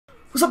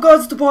What's up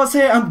guys, it's Tobiias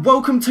here and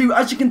welcome to,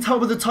 as you can tell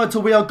by the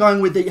title, we are going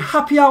with the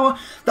happy hour.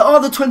 There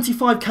are the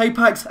 25k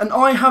packs and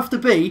I have to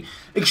be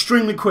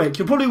extremely quick.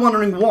 You're probably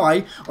wondering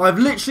why. I've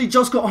literally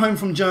just got home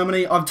from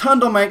Germany, I've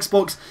turned on my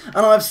Xbox and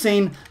I've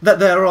seen that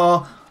there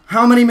are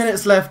how many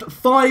minutes left?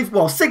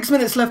 6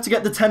 minutes left to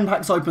get the 10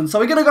 packs open. So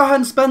we're going to go ahead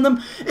and spend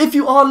them. If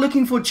you are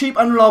looking for cheap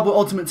and reliable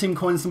Ultimate Team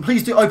coins, then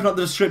please do open up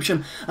the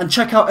description and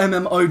check out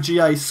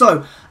MMOGA.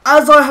 So,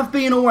 as I have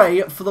been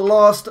away for the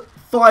last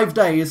 5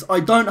 days, I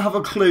don't have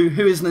a clue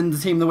who is in the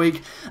team of the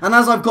week, and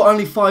as I've got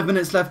only 5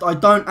 minutes left, I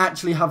don't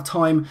actually have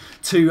time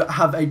to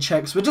have a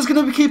check. So we're just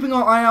going to be keeping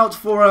our eye out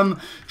for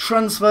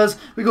transfers.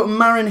 We've got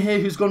Marin here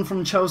who's gone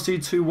from Chelsea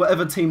to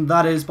whatever team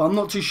that is, but I'm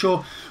not too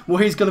sure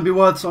what he's going to be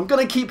worth, so I'm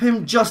going to keep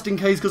him just in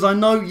case, because I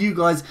know you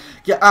guys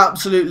get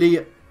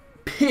absolutely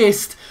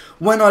pissed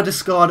when I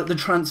discard the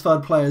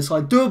transferred players, so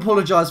I do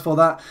apologise for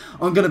that.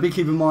 I'm going to be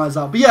keeping my eyes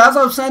out. But yeah, as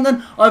I was saying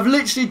then, I've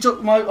literally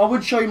just I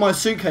would show you my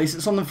suitcase.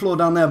 It's on the floor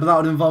down there, but that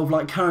would involve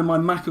like carrying my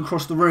Mac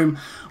across the room.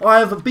 I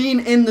have been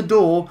in the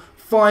door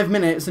 5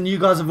 minutes, and you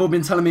guys have all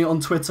been telling me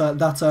on Twitter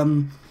that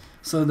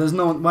so there's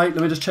no one. Wait,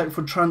 let me just check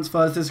for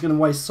transfers. This is going to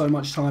waste so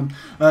much time.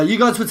 You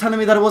guys were telling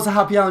me that it was a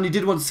happy hour and you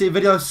did want to see a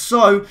video,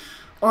 so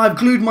I've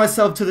glued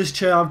myself to this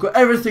chair, I've got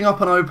everything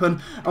up and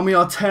open, and we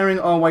are tearing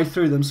our way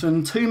through them. So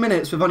in 2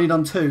 minutes, we've only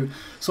done 2.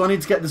 So I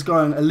need to get this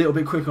going a little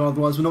bit quicker,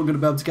 otherwise we're not going to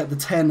be able to get the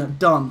 10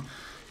 done.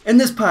 In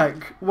this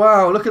pack,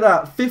 wow, look at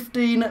that,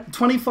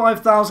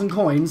 25,000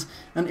 coins,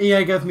 and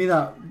EA gave me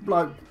that.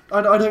 Like,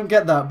 I don't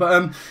get that,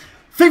 but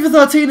FIFA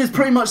 13 is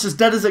pretty much as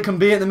dead as it can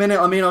be at the minute.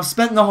 I mean, I've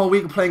spent the whole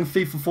week playing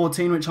FIFA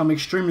 14, which I'm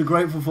extremely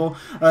grateful for.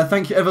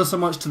 Thank you ever so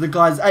much to the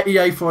guys at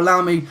EA for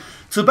allowing me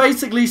to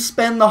basically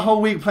spend the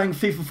whole week playing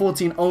FIFA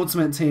 14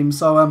 Ultimate Team.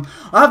 So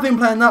I have been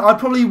playing that. I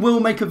probably will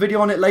make a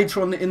video on it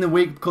later on in the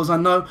week, because I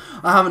know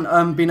I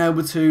haven't been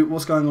able to.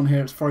 What's going on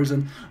here? It's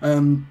frozen.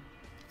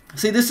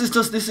 See, this is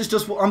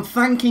just what I'm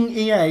thanking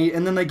EA,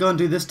 and then they go and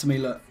do this to me.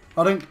 Look,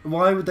 I don't.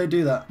 Why would they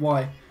do that?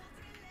 Why?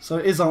 So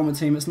it is Ultimate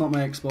Team. It's not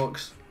my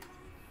Xbox.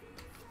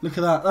 Look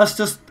at that. That's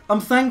just,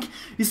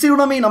 you see what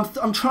I mean?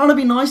 I'm trying to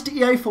be nice to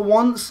EA for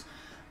once,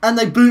 and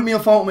they boot me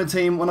off Ultimate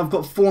Team when I've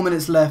got 4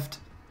 minutes left.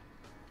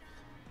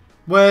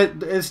 Where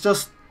it's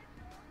just,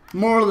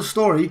 moral of the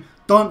story,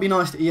 don't be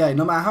nice to EA.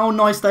 No matter how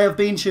nice they have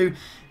been to you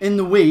in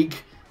the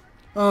week.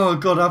 Oh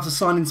god, I have to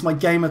sign into my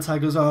gamer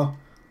tag as well.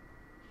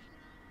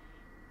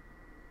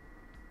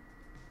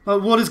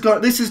 Like, what is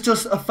going? This is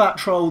just a fat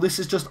troll. This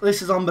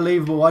is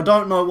unbelievable. I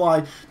don't know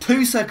why.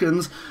 2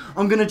 seconds.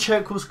 I'm gonna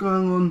check what's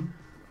going on.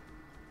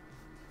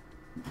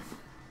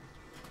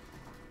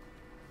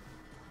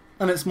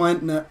 And it's my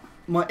internet.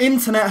 My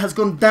internet has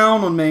gone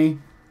down on me.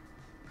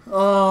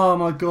 Oh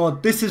my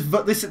god.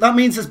 That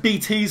means it's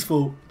BT's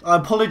fault. I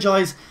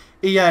apologise,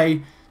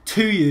 EA,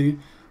 to you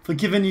for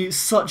giving you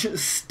such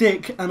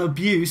stick and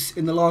abuse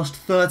in the last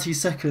 30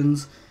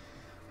 seconds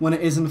when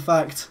it is in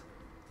fact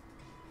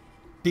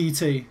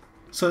BT.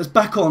 So it's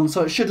back on,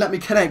 so it should let me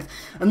connect.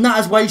 And that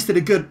has wasted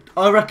a good,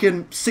 I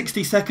reckon,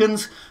 60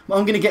 seconds. But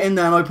I'm going to get in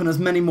there and open as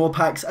many more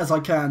packs as I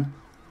can.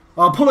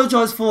 I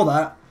apologise for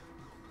that.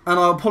 And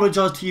I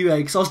apologise to you,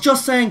 because I was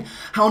just saying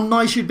how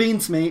nice you've been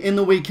to me in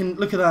the week, and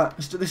look at that.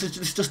 This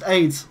is just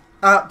AIDS.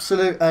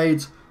 Absolute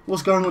AIDS.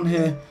 What's going on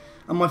here?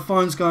 And my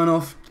phone's going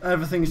off.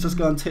 Everything's just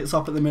going tits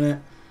up at the minute.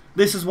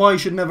 This is why you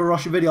should never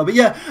rush a video. But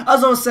yeah,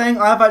 as I was saying,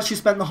 I have actually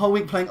spent the whole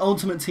week playing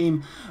Ultimate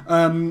Team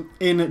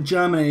in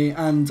Germany,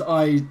 and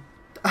I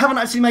haven't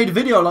actually made a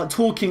video like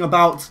talking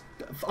about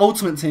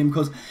Ultimate Team,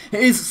 because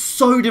it is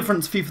so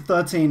different to FIFA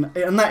 13,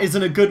 and that is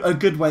in a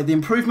good way. The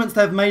improvements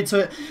they've made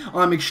to it,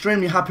 I'm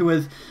extremely happy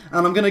with,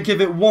 and I'm going to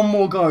give it one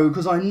more go,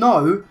 because I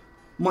know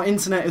my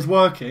internet is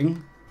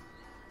working,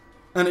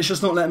 and it's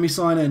just not letting me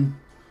sign in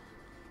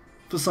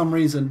for some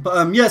reason.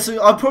 But yeah,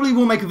 so I probably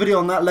will make a video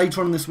on that later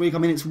on this week. I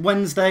mean, it's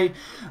Wednesday.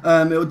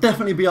 It will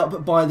definitely be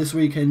up by this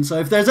weekend. So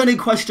if there's any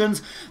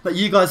questions that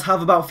you guys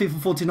have about FIFA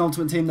 14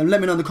 Ultimate Team, then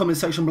let me know in the comment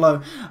section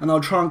below, and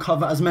I'll try and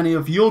cover as many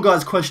of your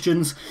guys'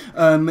 questions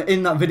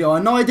in that video. I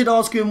know I did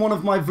ask you in one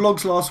of my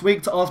vlogs last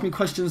week to ask me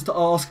questions to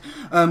ask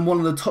one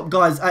of the top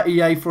guys at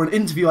EA for an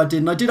interview I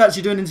did, and I did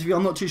actually do an interview.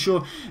 I'm not too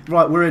sure.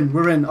 Right, we're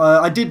in.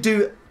 I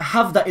did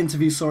have that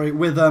interview, sorry,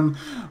 with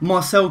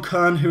Marcel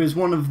Kern, who is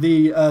one of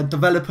the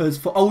developers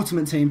for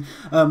Ultimate Team.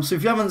 So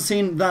if you haven't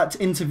seen that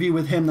interview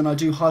with him, then I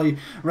do highly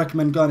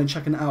recommend going and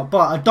checking it out.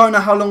 But I don't know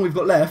how long we've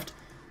got left.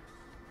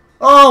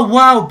 Oh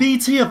wow,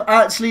 BT have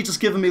actually just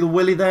given me the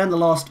willy there in the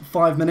last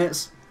 5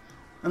 minutes,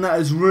 and that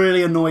has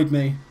really annoyed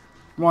me.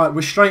 Right,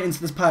 we're straight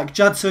into this pack.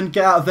 Jadson,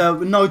 get out of there.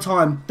 No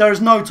time. There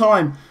is no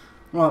time.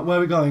 Right, where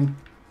are we going?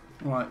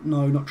 Right,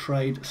 no, not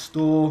trade.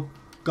 Store,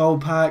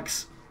 gold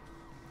packs.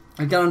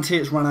 I guarantee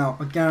it's run out.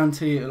 I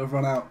guarantee it'll have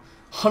run out.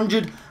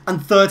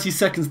 130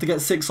 seconds to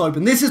get 6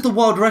 open. This is the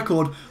world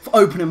record for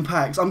opening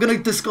packs. I'm going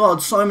to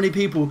discard so many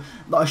people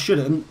that I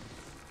shouldn't.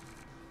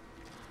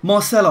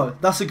 Marcelo,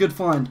 that's a good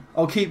find.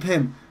 I'll keep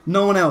him.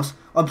 No one else.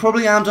 I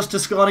probably am just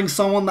discarding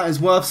someone that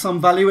is worth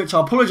some value, which I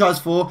apologise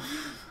for.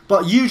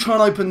 But you try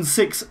and open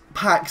 6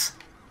 packs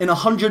in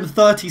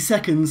 130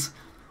 seconds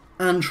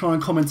and try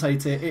and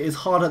commentate it. It is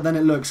harder than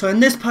it looks. So in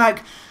this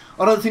pack,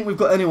 I don't think we've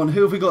got anyone.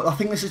 Who have we got? I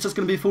think this is just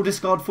going to be full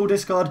discard, full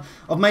discard.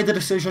 I've made the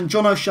decision.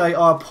 John O'Shea,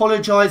 I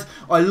apologise.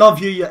 I love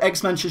you, you're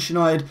ex-Manchester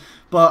United,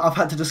 but I've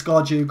had to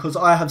discard you because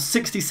I have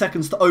 60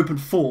 seconds to open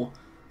 4.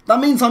 That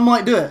means I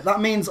might do it.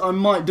 That means I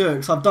might do it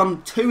because I've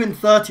done 2 in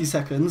 30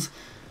 seconds.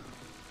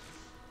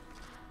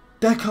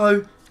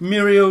 Deco,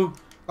 Muriel,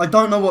 I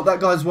don't know what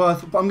that guy's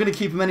worth, but I'm going to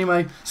keep him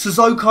anyway.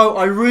 Sissoko,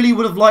 I really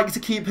would have liked to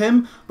keep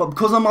him, but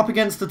because I'm up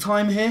against the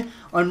time here,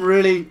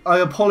 I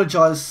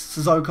apologise,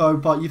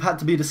 Sissoko, but you've had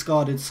to be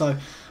discarded. So,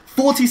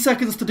 40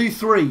 seconds to do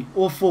 3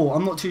 or 4,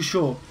 I'm not too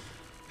sure.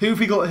 Who have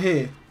we got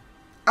here?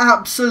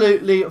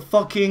 Absolutely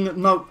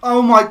fucking no.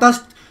 Oh my,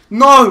 that's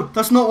not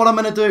what I'm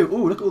going to do.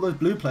 Oh, look at all those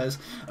blue players.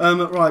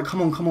 Right,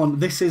 come on.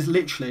 This is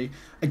literally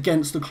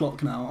against the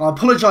clock now. I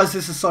apologise,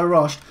 this is so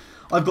rushed.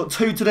 I've got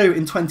 2 to do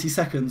in 20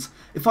 seconds.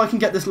 If I can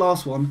get this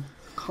last one,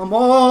 come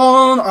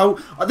on!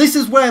 Oh, this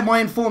is where my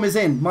inform is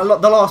in. The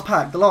last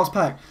pack.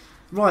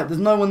 Right, there's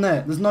no one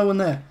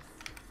there.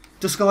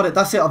 Discard it.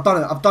 That's it. I've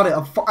done it.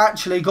 I've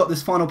actually got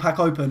this final pack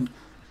opened.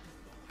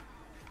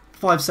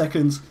 5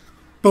 seconds.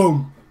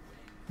 Boom.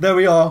 There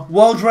we are.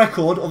 World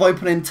record of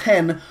opening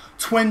 10,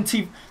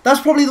 20.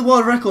 That's probably the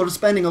world record of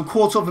spending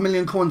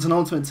 $250,000 coins in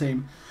Ultimate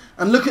Team.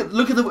 And look at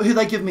who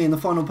they give me in the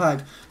final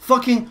pack.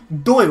 Fucking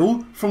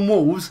Doyle from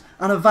Wolves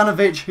and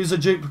Ivanovic, who's a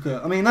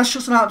duplicate. I mean, that's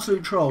just an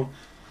absolute troll.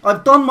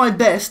 I've done my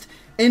best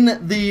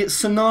in the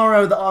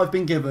scenario that I've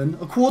been given.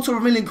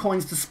 $250,000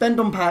 coins to spend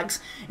on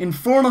packs in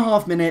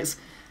 4.5 minutes.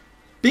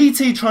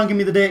 BT try and give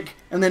me the dick,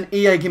 and then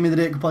EA give me the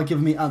dick by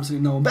giving me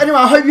absolutely no one. But anyway,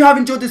 I hope you have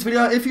enjoyed this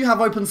video. If you have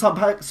opened some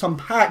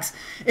packs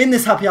in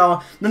this happy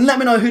hour, then let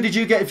me know who did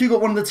you get. If you got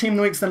one of the Team of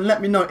the Weeks, then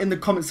let me know in the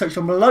comment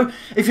section below.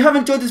 If you have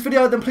enjoyed this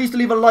video, then please do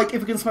leave a like.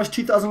 If we can smash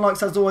 2,000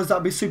 likes, as always, that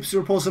would be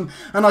super awesome.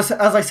 And as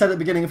I said at the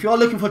beginning, if you are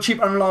looking for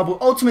cheap and reliable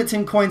Ultimate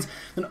Team coins,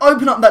 then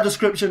open up that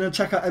description and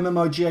check out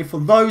MMOGA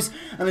for those.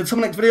 And until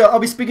the next video, I'll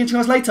be speaking to you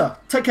guys later.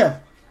 Take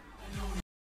care.